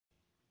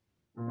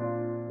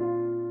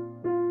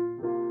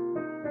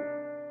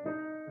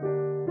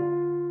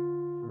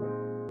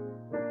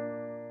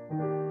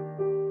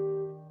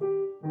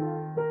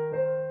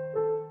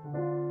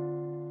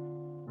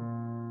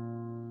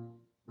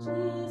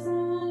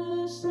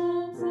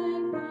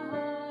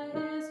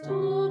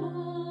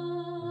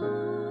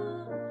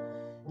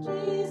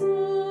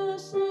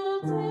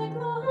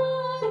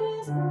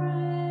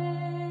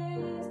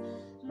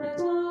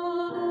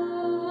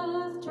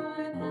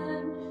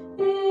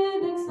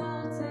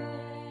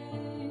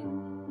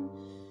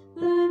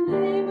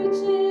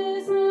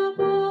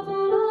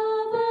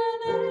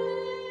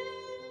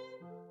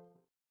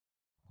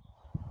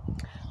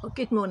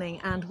Good morning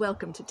and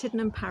welcome to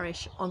Tiddenham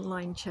Parish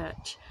Online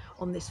Church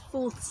on this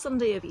fourth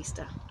Sunday of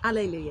Easter.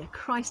 Alleluia,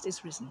 Christ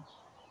is risen.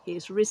 He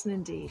is risen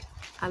indeed.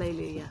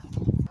 Alleluia.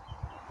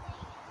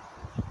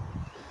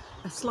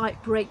 A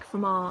slight break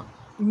from our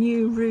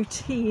new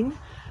routine.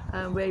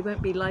 We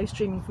won't be live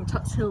streaming from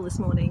Tuts Hill this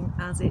morning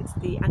as it's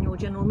the annual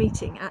general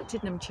meeting at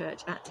Tiddenham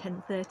Church at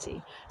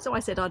 10:30. So I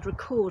said I'd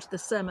record the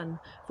sermon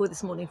for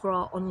this morning for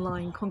our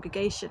online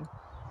congregation.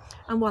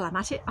 And while I'm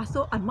at it, I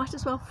thought I might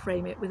as well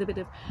frame it with a bit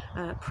of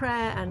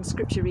prayer and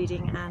scripture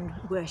reading and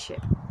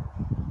worship.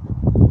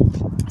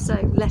 So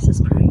let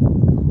us pray.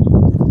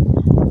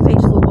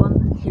 Faithful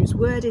One, whose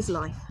word is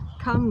life,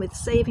 come with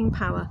saving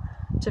power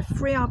to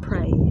free our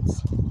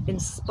praise,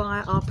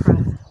 inspire our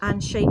prayer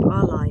and shape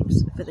our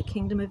lives for the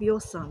kingdom of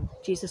your Son,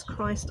 Jesus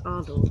Christ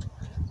our Lord.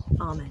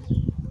 Amen.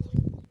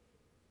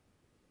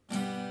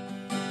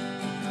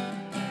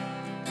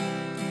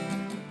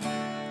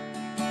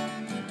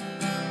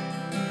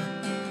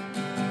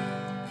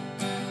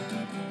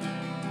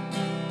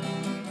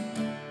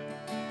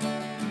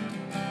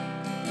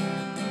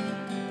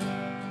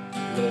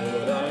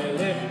 Lord, I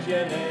lift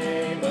your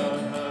name on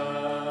high.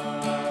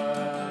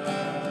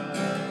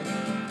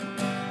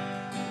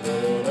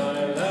 Lord,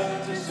 I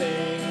love to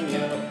sing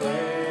your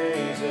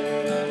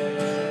praises.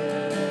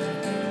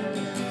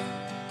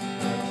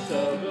 I'm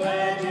so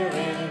glad you're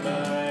in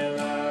my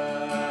life.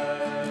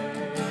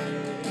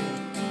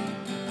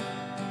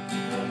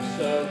 I'm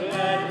so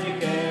glad you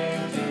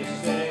came to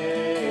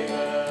save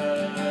us.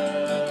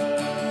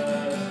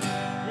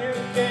 You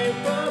came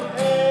from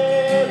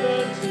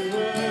heaven to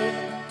earth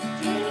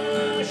to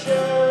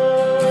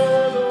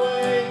show the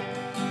way,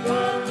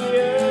 from the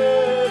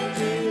earth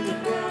to the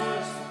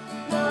cross,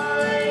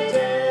 my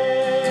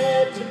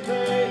debt to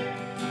pay,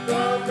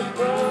 from the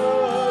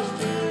cross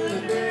to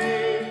the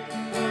grave,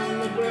 from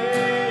the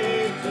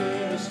grave to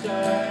the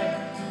sky.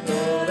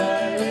 Lord,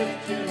 I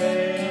lift your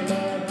name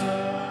on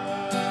high.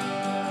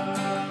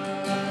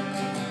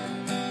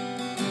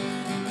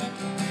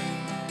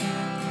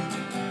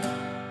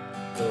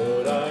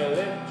 Lord, I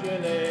lift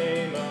your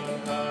name on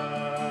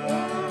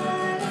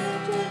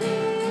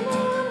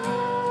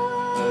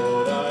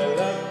Lord, I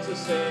love to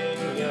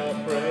sing your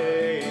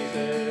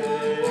praises.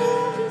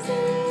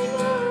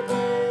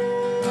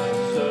 I'm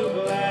so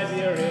glad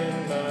you're in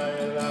my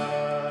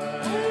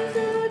life.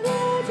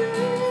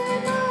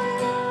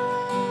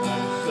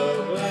 I'm so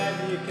glad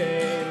you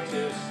came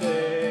to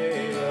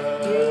save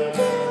us.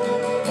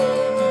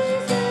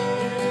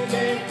 You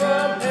came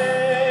from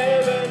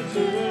heaven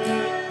to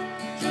earth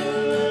to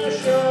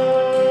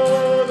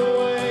show the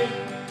way,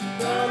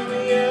 from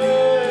the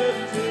earth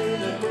to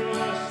the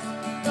cross,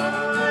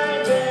 my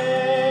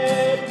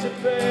debt to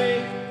pay,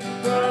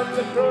 from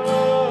the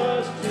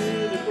cross to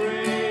the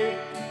grave,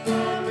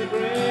 from the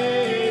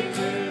grave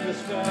to the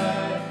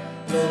sky.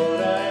 Lord,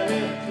 I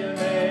lift your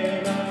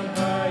name on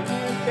high.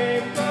 You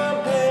came from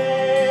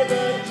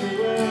heaven to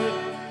earth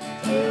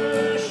to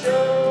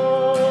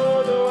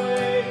show the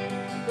way,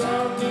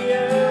 from the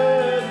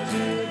earth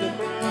to the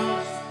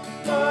cross,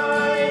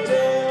 my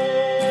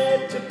debt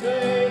to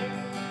pay,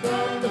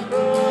 from the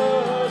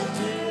cross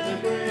to the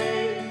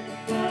grave,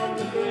 from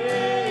the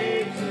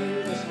grave to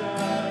the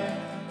sky.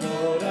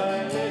 Lord, I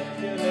lift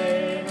your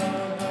name on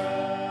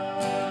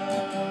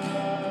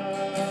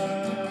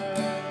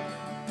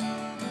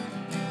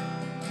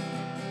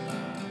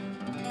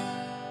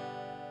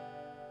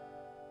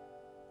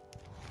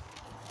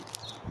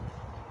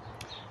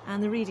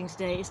And the reading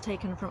today is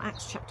taken from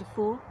Acts chapter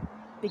 4,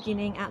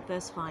 beginning at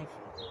verse 5.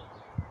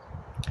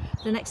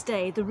 The next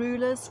day, the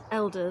rulers,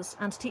 elders,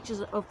 and teachers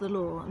of the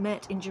law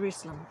met in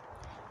Jerusalem.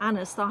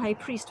 Annas the high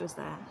priest was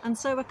there, and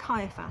so were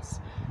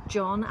Caiaphas,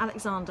 John,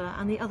 Alexander,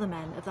 and the other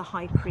men of the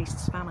high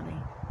priest's family.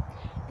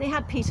 They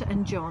had Peter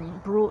and John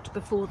brought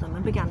before them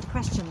and began to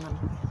question them.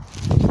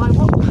 By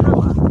what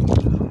power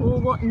or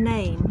what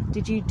name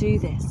did you do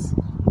this?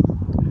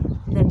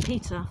 Then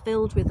Peter,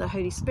 filled with the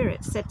Holy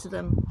Spirit, said to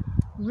them,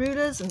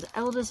 Rulers and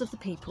elders of the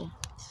people,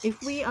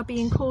 if we are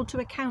being called to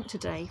account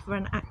today for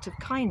an act of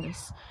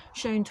kindness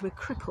shown to a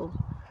cripple,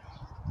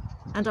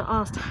 and are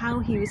asked how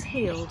he was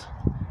healed,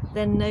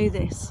 then know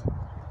this,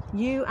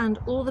 you and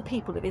all the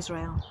people of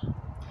Israel.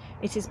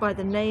 It is by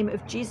the name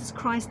of Jesus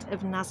Christ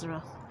of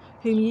Nazareth,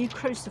 whom you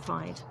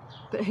crucified,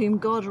 but whom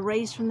God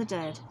raised from the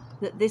dead,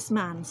 that this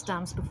man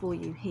stands before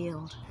you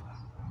healed.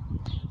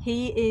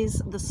 He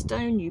is the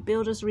stone you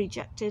builders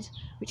rejected,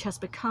 which has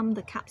become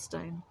the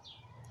capstone.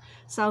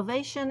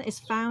 Salvation is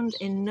found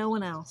in no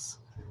one else,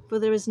 for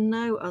there is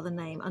no other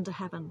name under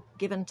heaven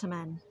given to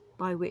men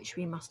by which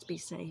we must be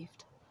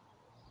saved.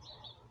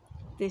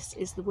 This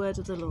is the word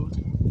of the Lord.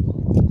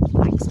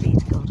 Thanks be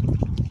to God.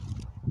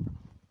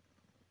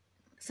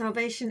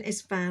 Salvation is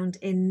found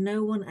in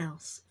no one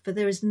else, for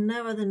there is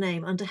no other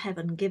name under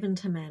heaven given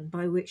to men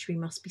by which we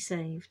must be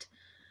saved.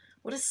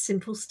 What a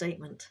simple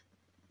statement.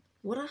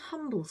 What a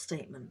humble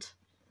statement.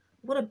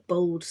 What a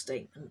bold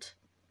statement.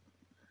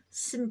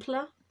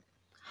 Simpler,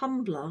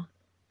 humbler,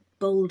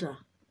 bolder.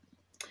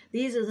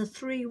 These are the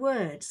three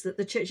words that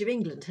the Church of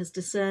England has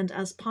discerned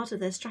as part of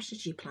their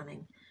strategy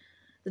planning.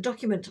 The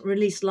document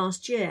released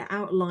last year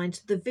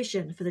outlined the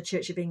vision for the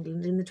Church of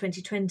England in the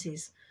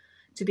 2020s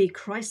to be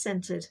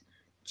Christ-centred,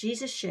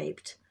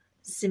 Jesus-shaped,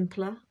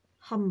 simpler,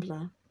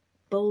 humbler,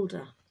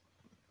 bolder.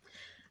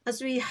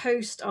 As we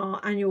host our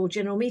annual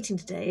general meeting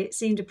today, it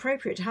seemed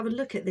appropriate to have a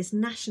look at this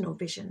national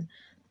vision,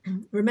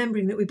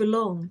 remembering that we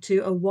belong to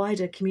a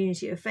wider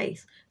community of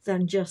faith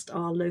than just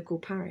our local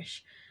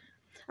parish.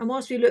 And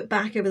whilst we look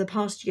back over the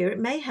past year, it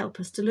may help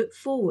us to look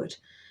forward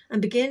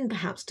and begin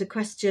perhaps to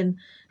question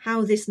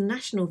how this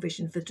national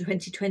vision for the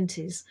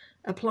 2020s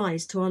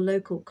applies to our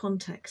local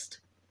context.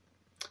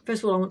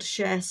 First of all, I want to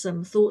share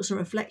some thoughts and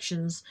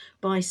reflections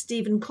by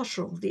Stephen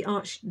Cottrell, the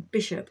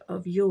Archbishop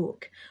of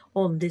York,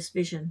 on this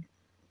vision.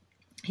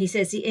 He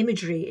says the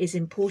imagery is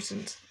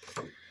important.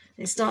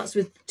 It starts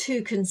with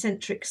two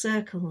concentric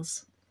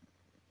circles.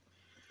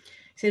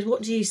 He says,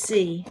 what do you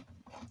see?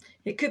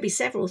 It could be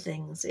several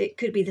things. It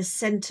could be the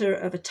centre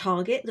of a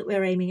target that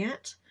we're aiming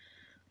at,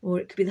 or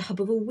it could be the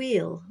hub of a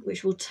wheel,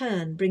 which will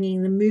turn,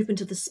 bringing the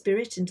movement of the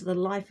Spirit into the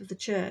life of the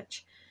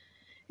church.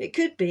 It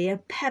could be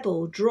a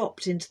pebble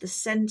dropped into the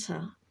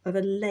centre of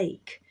a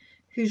lake,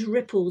 whose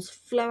ripples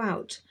flow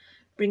out,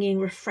 bringing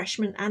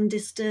refreshment and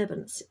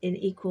disturbance in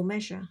equal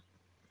measure.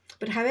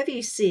 But however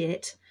you see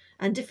it,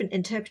 and different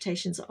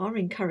interpretations are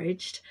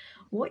encouraged,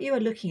 what you are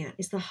looking at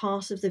is the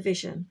heart of the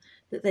vision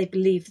that they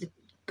believe that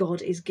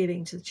God is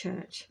giving to the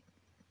church.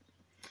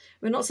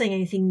 We're not saying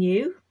anything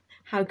new.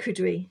 How could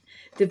we?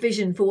 The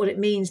vision for what it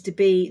means to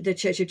be the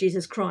Church of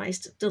Jesus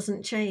Christ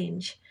doesn't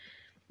change.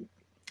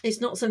 It's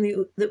not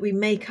something that we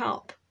make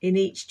up in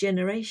each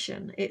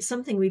generation. It's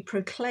something we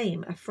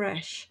proclaim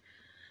afresh.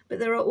 But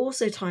there are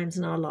also times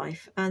in our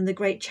life, and the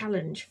great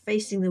challenge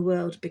facing the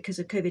world because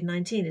of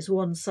COVID-19 is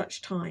one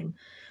such time,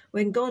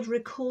 when God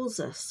recalls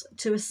us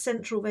to a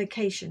central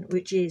vocation,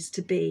 which is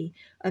to be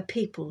a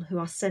people who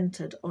are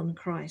centred on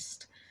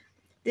Christ.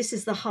 This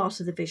is the heart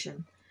of the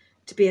vision,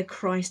 to be a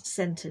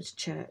Christ-centred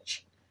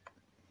church.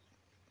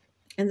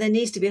 And there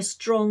needs to be a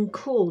strong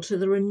call to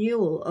the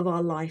renewal of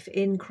our life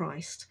in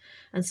Christ.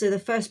 And so the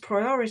first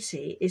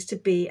priority is to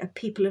be a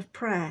people of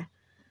prayer,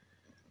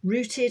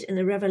 rooted in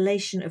the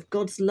revelation of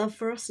God's love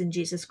for us in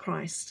Jesus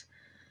Christ,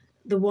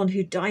 the one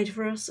who died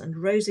for us and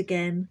rose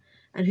again,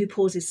 and who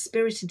pours his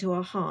Spirit into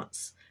our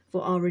hearts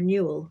for our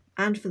renewal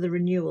and for the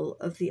renewal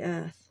of the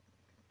earth.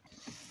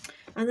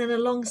 And then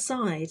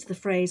alongside the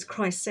phrase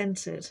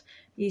Christ-centred,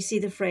 you see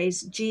the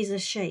phrase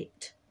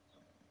Jesus-shaped.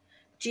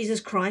 Jesus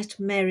Christ,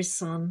 Mary's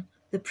son,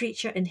 the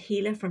preacher and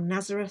healer from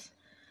Nazareth,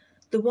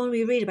 the one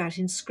we read about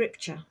in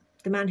Scripture,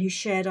 the man who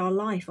shared our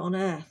life on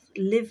earth,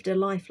 lived a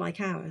life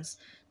like ours,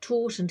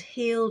 taught and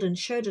healed and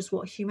showed us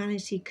what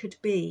humanity could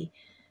be.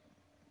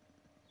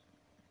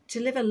 To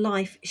live a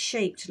life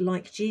shaped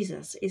like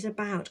Jesus is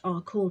about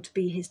our call to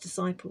be his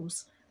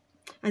disciples.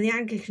 And the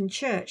Anglican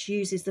Church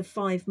uses the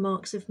 5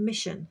 marks of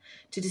mission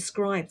to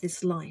describe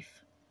this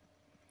life.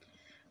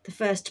 The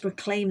first, to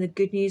proclaim the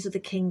good news of the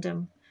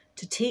kingdom,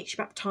 to teach,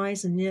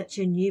 baptise and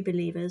nurture new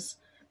believers,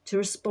 to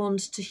respond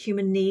to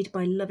human need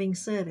by loving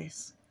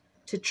service,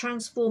 to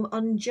transform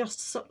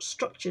unjust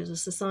structures of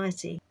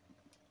society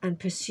and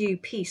pursue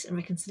peace and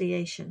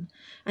reconciliation,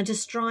 and to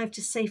strive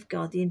to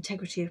safeguard the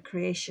integrity of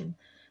creation,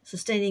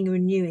 sustaining and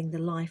renewing the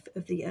life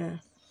of the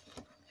earth.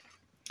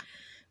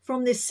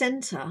 From this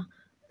centre,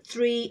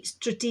 3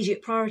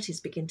 strategic priorities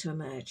begin to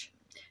emerge.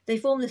 They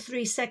form the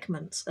 3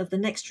 segments of the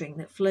next ring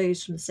that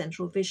flows from the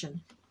central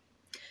vision.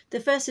 The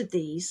first of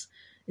these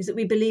is that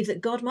we believe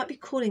that God might be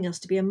calling us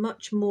to be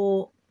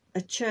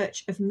a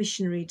church of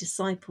missionary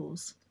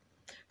disciples.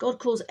 God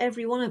calls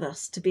every one of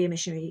us to be a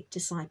missionary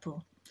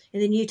disciple. In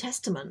the New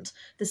Testament,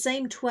 the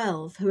same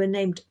 12 who are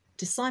named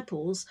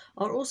disciples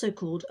are also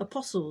called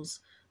apostles,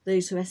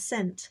 those who are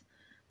sent.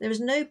 There is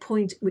no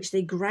point at which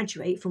they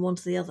graduate from one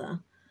to the other.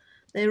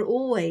 They are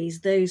always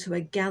those who are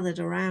gathered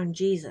around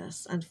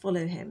Jesus and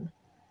follow him.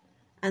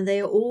 And they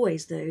are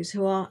always those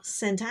who are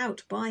sent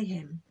out by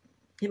him.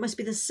 It must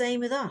be the same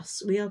with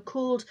us. We are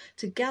called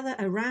to gather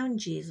around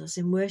Jesus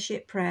in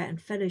worship, prayer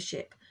and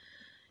fellowship.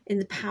 In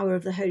the power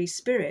of the Holy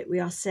Spirit, we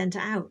are sent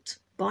out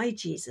by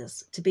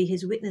Jesus to be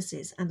his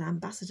witnesses and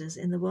ambassadors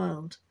in the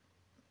world.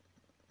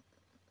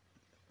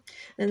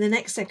 Then the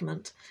next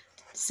segment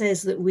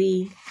says that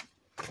we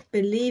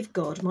believe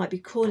God might be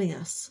calling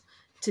us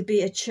to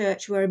be a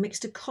church where a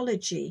mixed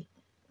ecology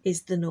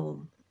is the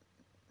norm.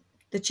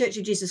 The Church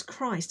of Jesus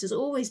Christ has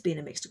always been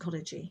a mixed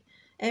ecology.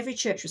 Every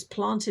church was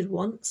planted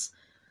once.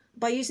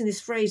 By using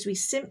this phrase, we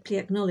simply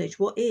acknowledge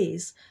what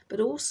is, but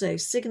also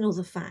signal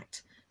the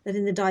fact that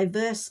in the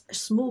diverse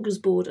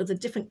smorgasbord of the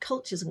different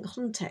cultures and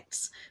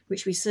contexts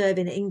which we serve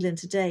in England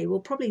today, we'll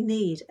probably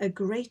need a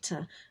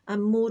greater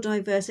and more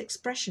diverse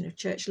expression of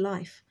church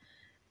life.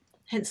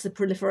 Hence the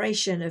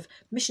proliferation of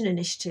mission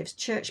initiatives,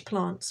 church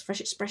plants,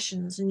 fresh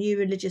expressions, and new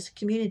religious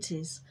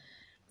communities.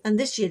 And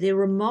this year, the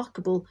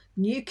remarkable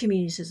new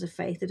communities of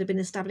faith that have been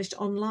established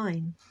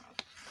online.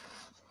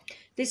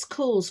 This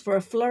calls for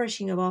a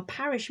flourishing of our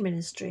parish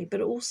ministry, but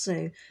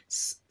also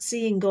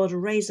seeing God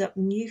raise up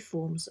new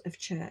forms of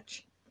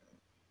church.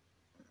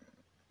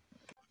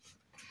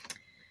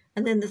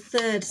 And then the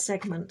third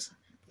segment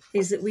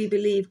is that we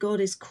believe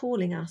God is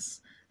calling us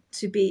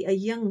to be a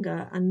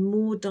younger and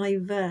more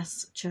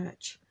diverse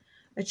church,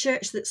 a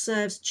church that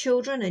serves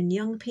children and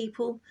young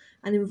people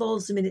and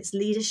involves them in its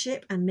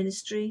leadership and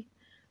ministry,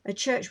 a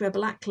church where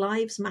Black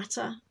lives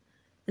matter,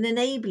 an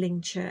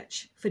enabling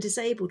church for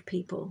disabled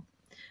people,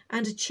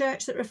 and a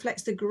church that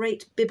reflects the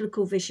great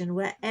biblical vision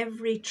where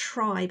every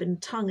tribe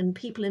and tongue and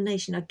people and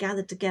nation are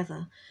gathered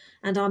together,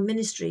 and our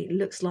ministry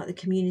looks like the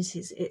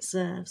communities it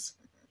serves.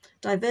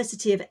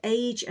 Diversity of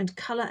age and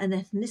colour and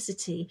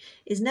ethnicity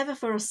is never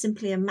for us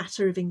simply a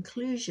matter of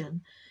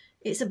inclusion.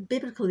 It's a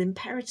biblical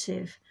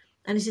imperative,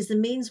 and it is the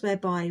means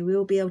whereby we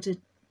will be able to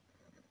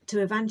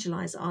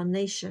evangelise our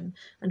nation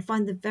and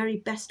find the very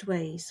best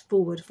ways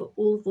forward for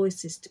all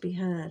voices to be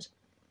heard.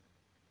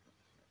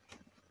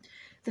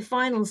 The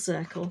final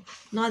circle,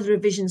 neither a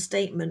vision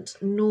statement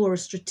nor a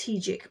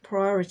strategic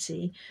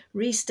priority,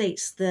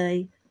 restates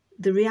the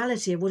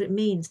reality of what it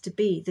means to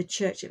be the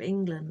Church of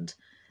England,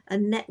 a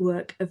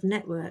network of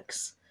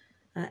networks.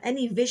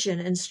 Any vision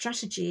and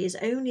strategy is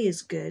only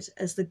as good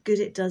as the good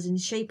it does in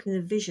shaping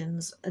the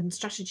visions and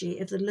strategy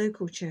of the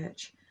local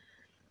church.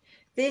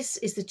 This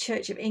is the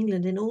Church of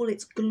England in all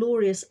its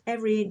glorious,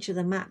 every inch of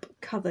the map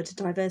covered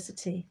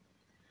diversity.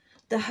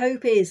 The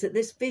hope is that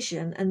this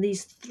vision and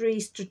these three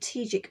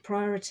strategic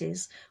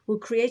priorities will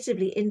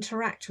creatively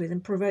interact with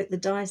and provoke the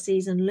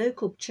diocese and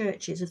local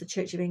churches of the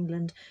Church of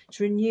England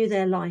to renew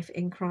their life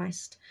in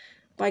Christ.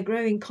 By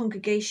growing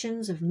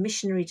congregations of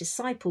missionary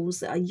disciples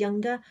that are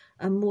younger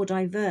and more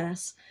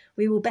diverse,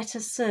 we will better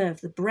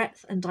serve the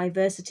breadth and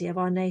diversity of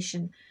our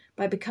nation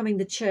by becoming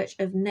the church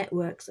of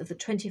networks of the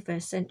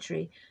 21st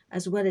century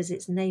as well as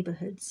its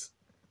neighbourhoods.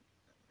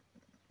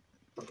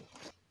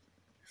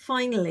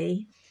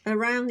 Finally,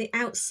 around the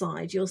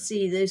outside, you'll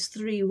see those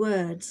three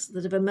words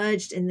that have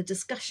emerged in the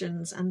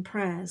discussions and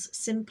prayers: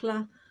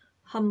 simpler,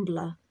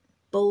 humbler,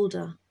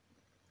 bolder,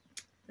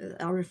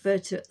 that are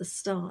referred to at the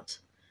start.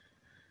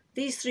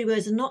 These three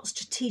words are not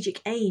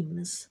strategic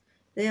aims.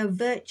 They are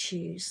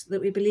virtues that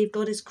we believe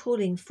God is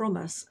calling from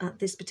us at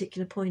this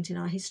particular point in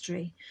our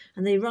history,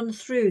 and they run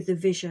through the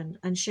vision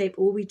and shape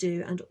all we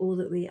do and all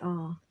that we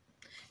are.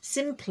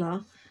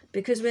 Simpler,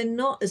 because we're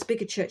not as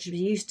big a church as we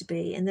used to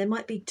be, and there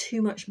might be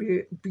too much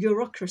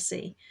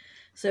bureaucracy.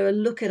 So a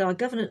look at our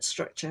governance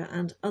structure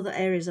and other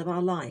areas of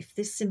our life,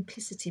 this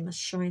simplicity must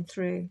shine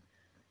through.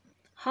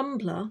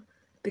 Humbler,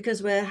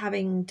 because we're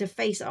having to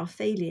face our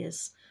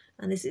failures,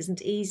 and this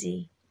isn't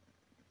easy.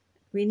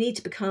 We need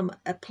to become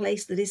a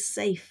place that is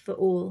safe for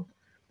all.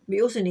 We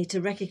also need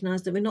to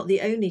recognise that we're not the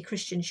only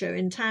Christian show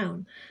in town,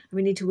 and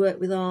we need to work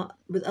with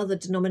other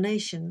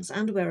denominations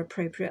and, where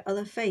appropriate,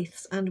 other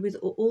faiths, and with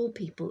all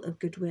people of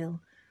goodwill.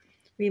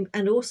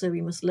 And also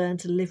we must learn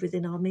to live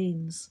within our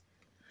means.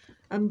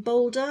 And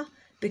bolder,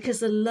 because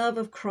the love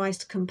of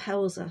Christ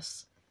compels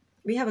us.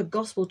 We have a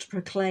gospel to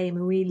proclaim,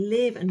 and we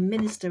live and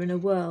minister in a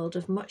world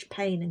of much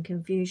pain and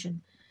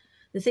confusion.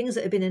 The things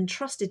that have been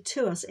entrusted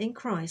to us in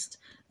Christ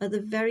are the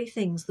very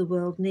things the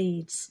world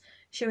needs,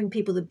 showing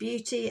people the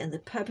beauty and the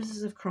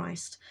purposes of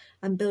Christ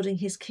and building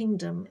his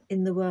kingdom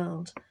in the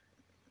world.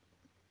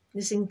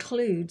 This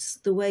includes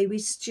the way we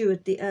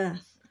steward the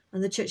earth,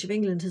 and the Church of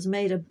England has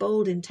made a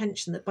bold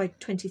intention that by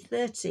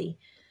 2030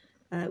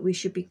 we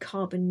should be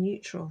carbon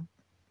neutral.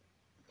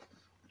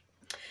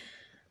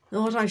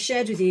 Now, what I've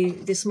shared with you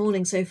this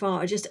morning so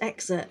far are just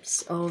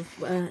excerpts of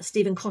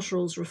Stephen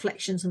Cotterell's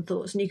reflections and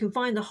thoughts, and you can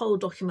find the whole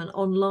document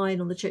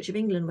online on the Church of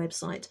England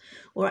website,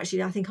 or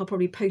actually I think I'll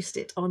probably post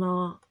it on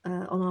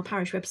our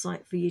parish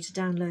website for you to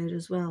download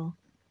as well.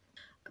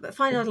 But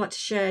finally, I'd like to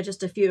share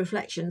just a few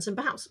reflections and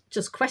perhaps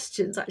just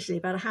questions actually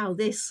about how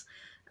this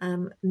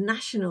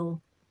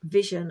national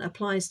vision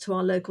applies to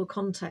our local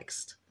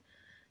context.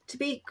 To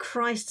be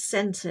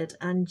Christ-centred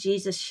and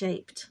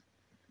Jesus-shaped.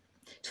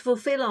 To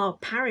fulfil our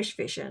parish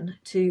vision,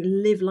 to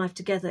live life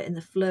together in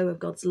the flow of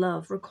God's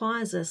love,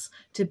 requires us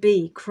to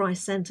be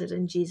Christ-centred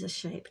and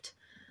Jesus-shaped.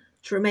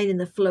 To remain in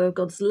the flow of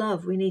God's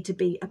love, we need to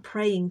be a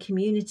praying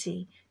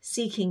community,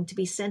 seeking to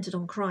be centred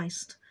on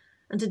Christ.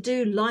 And to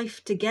do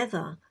life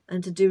together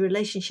and to do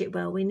relationship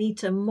well, we need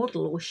to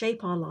model or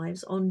shape our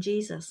lives on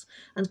Jesus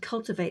and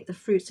cultivate the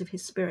fruits of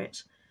his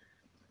Spirit.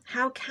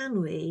 How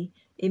can we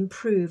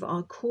improve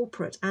our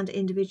corporate and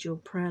individual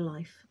prayer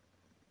life?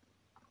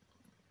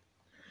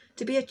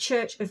 To be a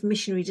church of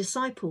missionary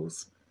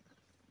disciples.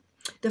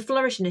 The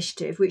Flourish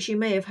Initiative, which you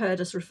may have heard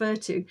us refer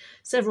to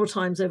several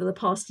times over the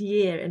past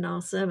year in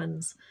our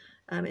sermons,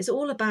 is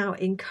all about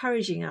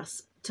encouraging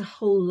us to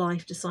whole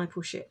life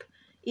discipleship,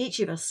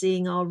 each of us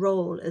seeing our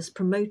role as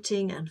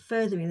promoting and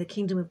furthering the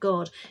kingdom of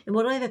God in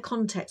whatever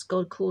context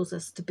God calls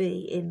us to be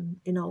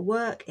in our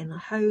work, in our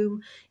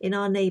home, in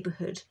our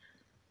neighbourhood.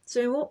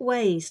 So in what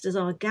ways does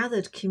our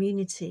gathered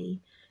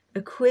community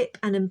equip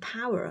and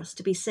empower us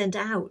to be sent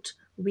out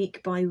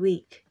week by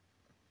week?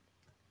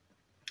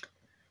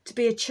 To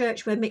be a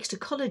church where mixed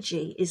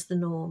ecology is the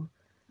norm.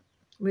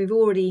 We've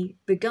already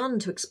begun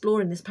to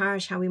explore in this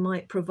parish how we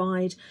might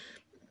provide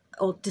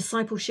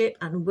discipleship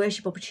and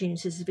worship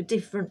opportunities for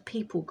different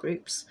people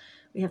groups.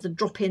 We have the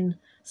drop-in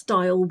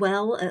style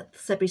well at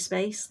Sebri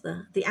Space,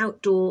 the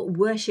outdoor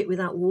worship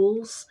without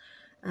walls,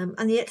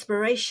 and the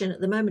exploration at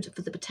the moment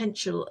for the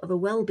potential of a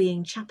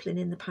wellbeing chaplain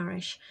in the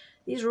parish.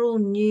 These are all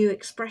new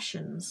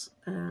expressions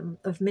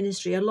of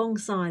ministry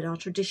alongside our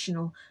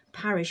traditional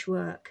parish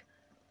work.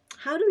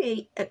 How do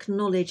we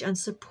acknowledge and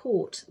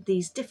support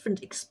these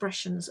different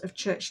expressions of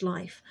church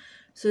life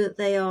so that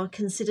they are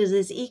considered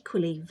as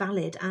equally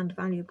valid and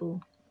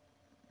valuable?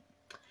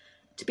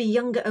 To be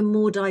younger and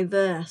more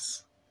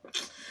diverse.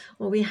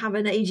 Well, we have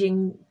an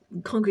ageing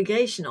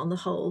congregation on the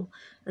whole,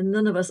 and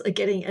none of us are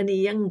getting any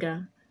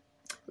younger.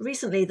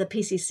 Recently, the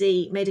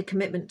PCC made a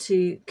commitment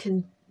to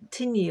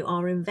continue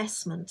our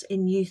investment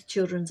in youth,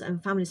 children's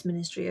and families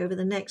ministry over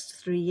the next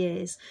 3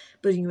 years,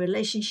 building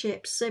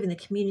relationships, serving the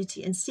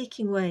community and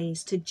seeking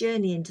ways to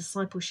journey in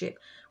discipleship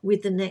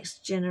with the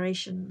next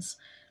generations.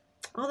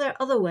 Are there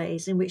other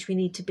ways in which we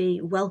need to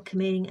be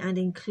welcoming and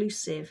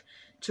inclusive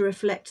to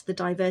reflect the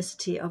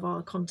diversity of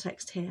our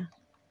context here?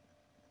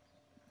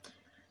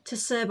 To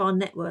serve our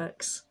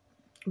networks.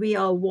 We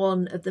are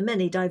one of the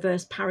many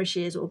diverse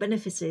parishes or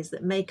benefices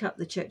that make up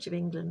the Church of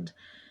England,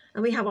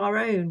 and we have our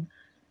own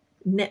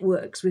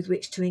networks with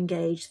which to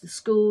engage: the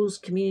schools,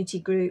 community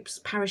groups,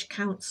 parish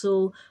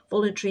council,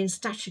 voluntary and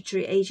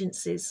statutory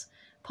agencies,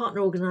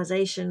 partner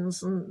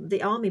organisations and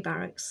the army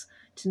barracks,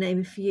 to name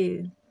a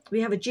few.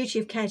 We have a duty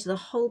of care to the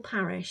whole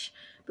parish,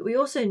 but we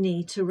also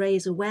need to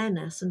raise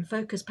awareness and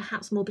focus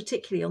perhaps more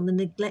particularly on the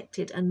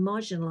neglected and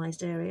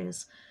marginalised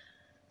areas.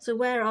 So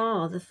where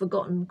are the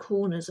forgotten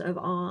corners of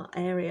our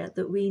area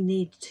that we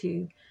need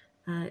to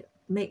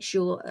make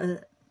sure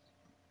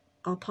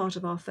are part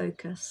of our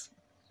focus?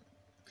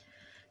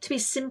 To be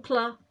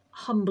simpler,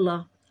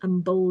 humbler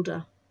and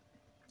bolder.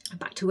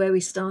 Back to where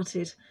we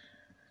started.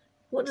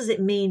 What does it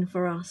mean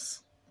for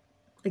us?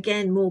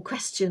 Again, more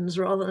questions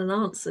rather than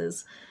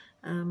answers.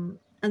 And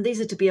these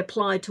are to be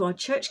applied to our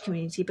church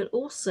community, but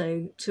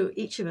also to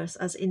each of us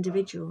as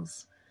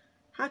individuals.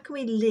 How can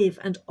we live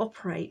and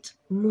operate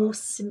more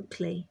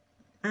simply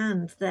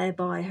and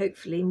thereby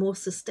hopefully more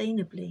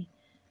sustainably?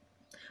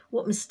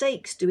 What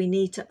mistakes do we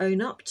need to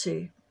own up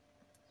to?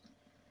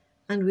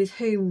 And with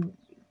whom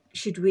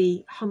should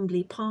we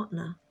humbly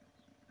partner?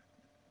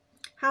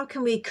 How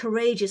can we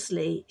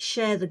courageously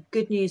share the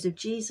good news of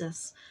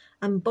Jesus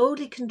and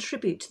boldly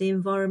contribute to the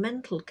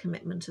environmental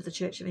commitment of the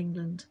Church of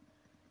England?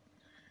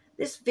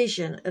 This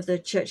vision of the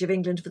Church of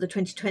England for the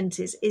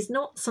 2020s is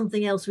not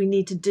something else we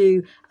need to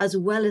do as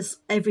well as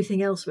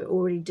everything else we're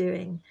already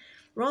doing.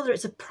 Rather,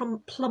 it's a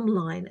plumb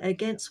line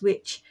against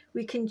which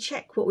we can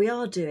check what we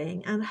are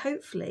doing and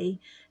hopefully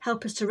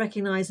help us to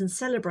recognise and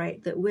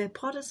celebrate that we're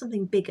part of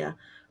something bigger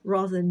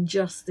rather than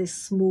just this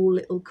small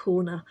little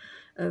corner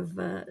of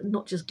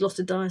not just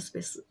Gloucester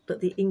Diocese,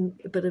 but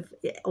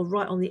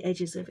right on the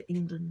edges of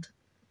England.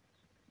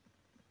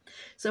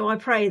 So I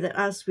pray that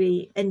as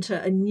we enter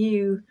a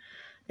new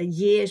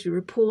year, as we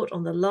report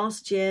on the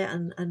last year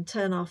and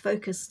turn our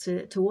focus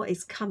to what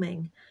is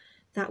coming,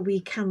 that we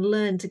can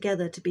learn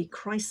together to be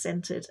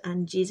Christ-centred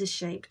and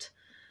Jesus-shaped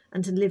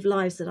and to live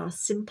lives that are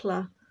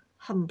simpler,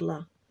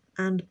 humbler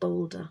and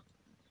bolder.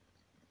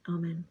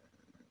 Amen.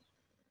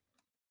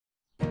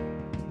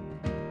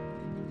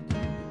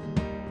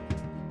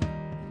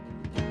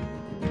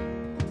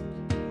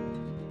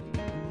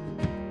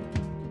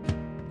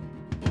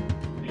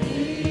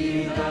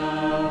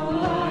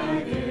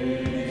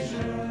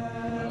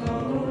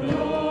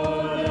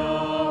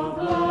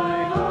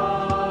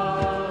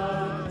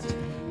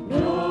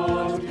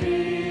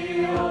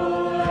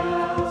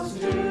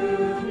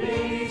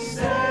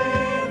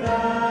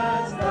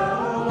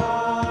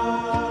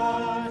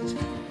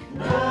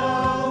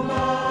 Now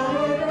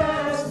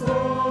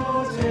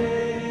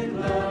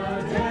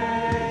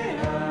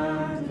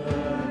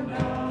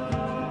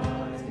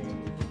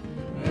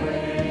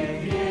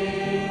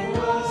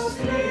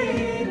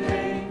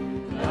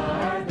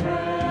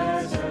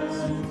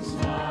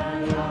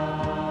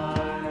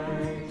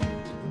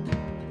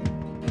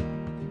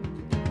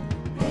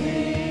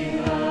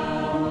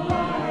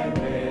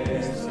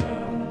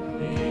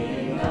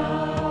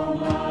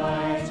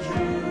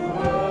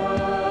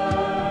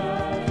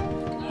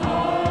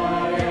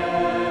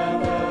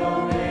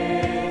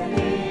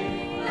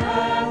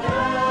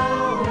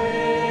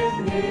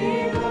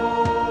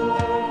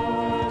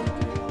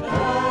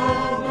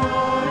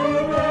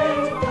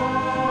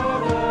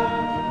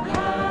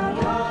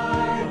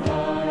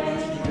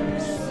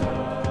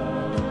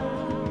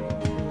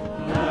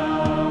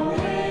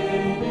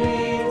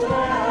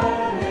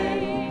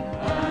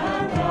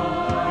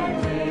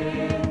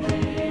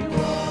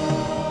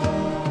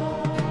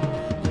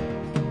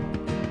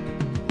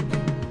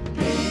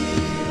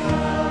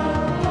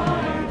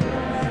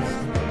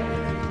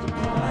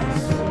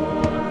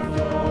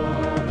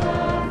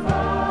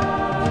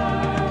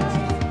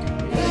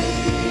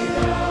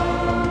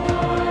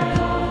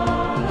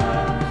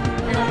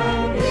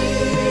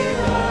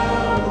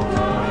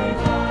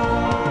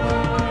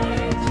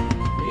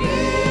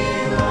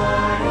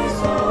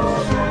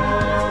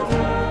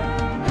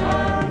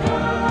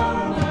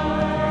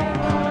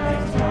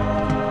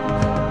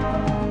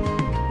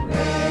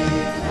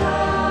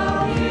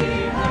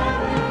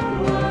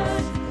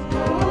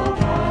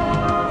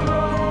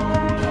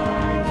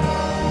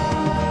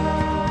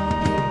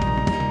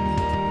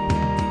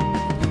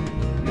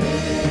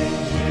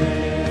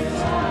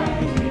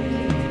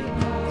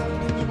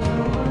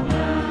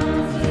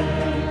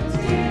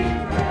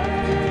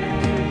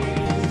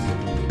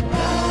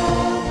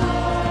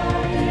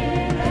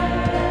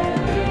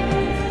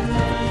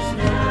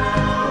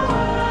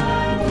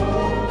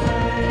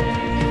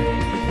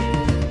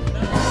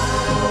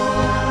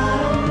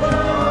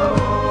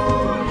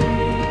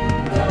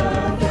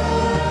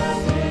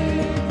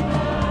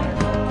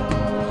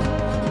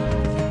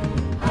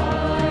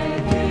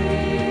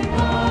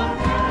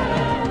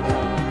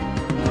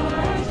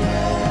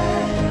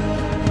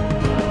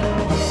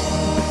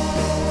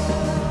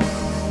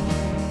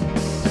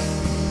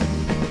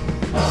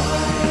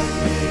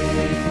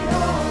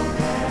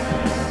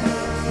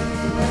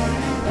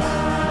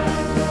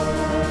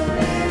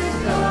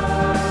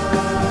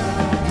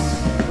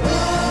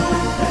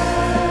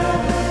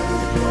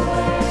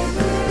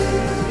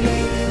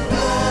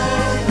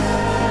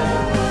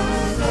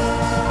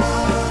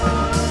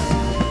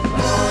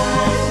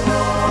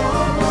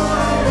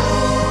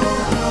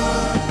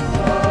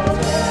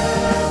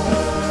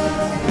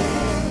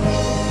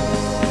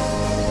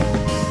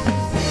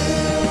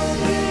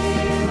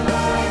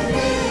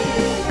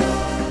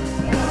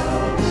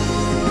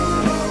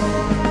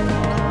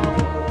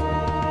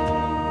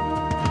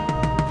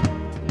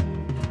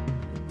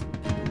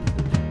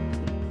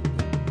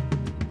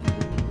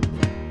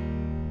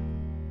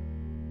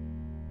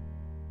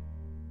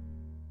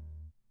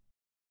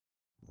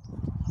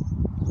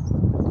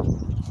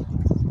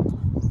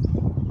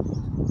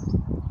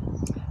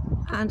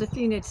And a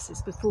few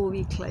notices before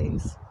we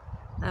close.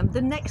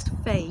 The next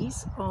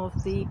phase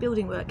of the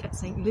building work at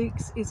St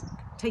Luke's is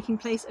taking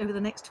place over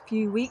the next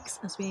few weeks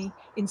as we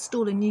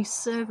install a new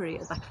servery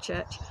at the back of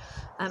church.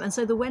 And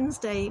so the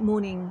Wednesday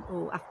morning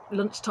or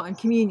lunchtime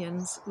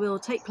communions will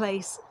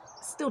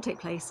still take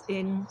place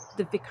in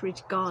the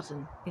vicarage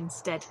garden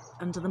instead,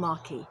 under the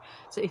marquee.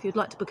 So if you'd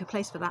like to book a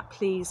place for that,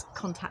 please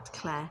contact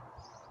Claire.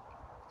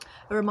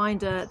 A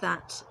reminder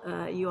that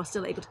you are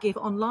still able to give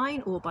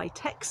online or by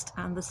text,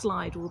 and the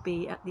slide will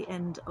be at the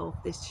end of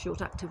this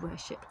short act of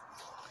worship.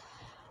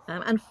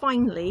 And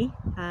finally,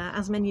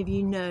 as many of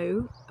you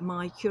know,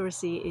 my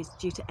curacy is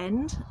due to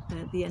end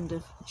at the end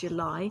of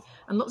July,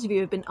 and lots of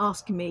you have been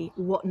asking me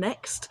what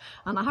next,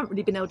 and I haven't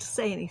really been able to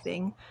say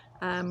anything,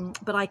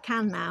 but I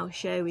can now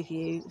share with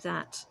you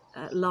that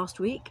last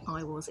week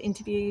I was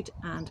interviewed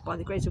and by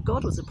the grace of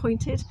God was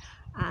appointed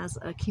as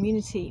a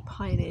community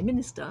pioneer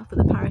minister for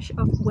the parish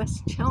of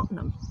West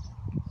Cheltenham.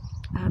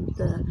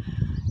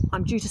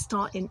 I'm due to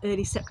start in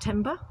early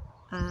September.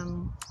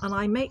 And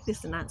I make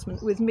this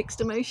announcement with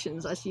mixed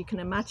emotions, as you can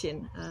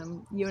imagine.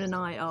 Ewan and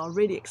I are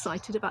really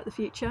excited about the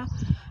future,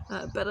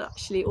 but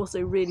actually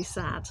also really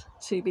sad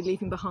to be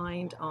leaving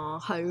behind our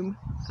home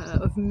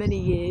of many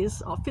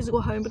years, our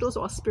physical home, but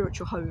also our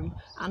spiritual home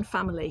and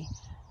family.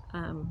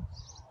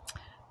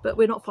 But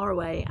we're not far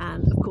away,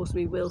 and of course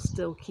we will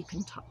still keep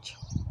in touch.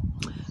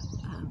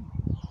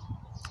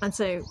 And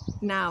so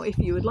now, if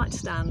you would like to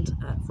stand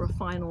for a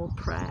final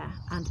prayer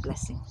and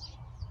blessing.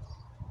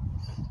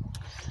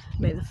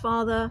 May the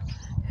Father,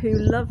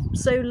 who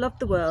so loved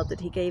the world that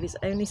he gave his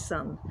only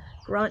Son,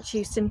 grant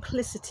you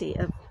simplicity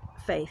of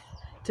faith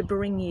to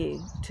bring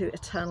you to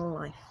eternal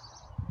life.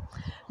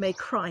 May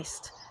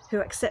Christ,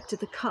 who accepted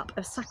the cup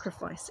of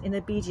sacrifice in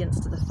obedience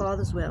to the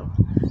Father's will,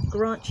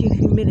 grant you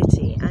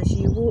humility as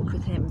you walk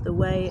with him the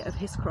way of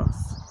his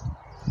cross.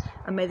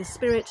 And may the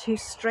Spirit, who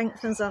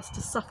strengthens us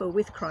to suffer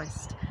with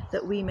Christ,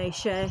 that we may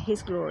share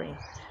his glory,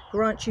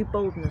 grant you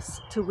boldness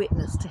to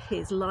witness to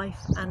his life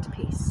and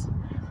peace.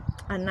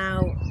 And now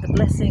the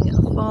blessing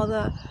of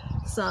Father,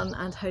 Son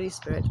and Holy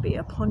Spirit be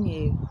upon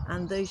you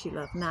and those you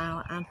love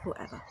now and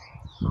forever.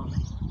 Amen.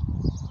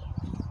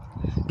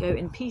 Go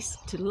in peace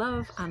to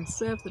love and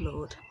serve the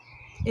Lord.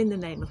 In the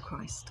name of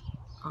Christ.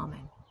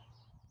 Amen.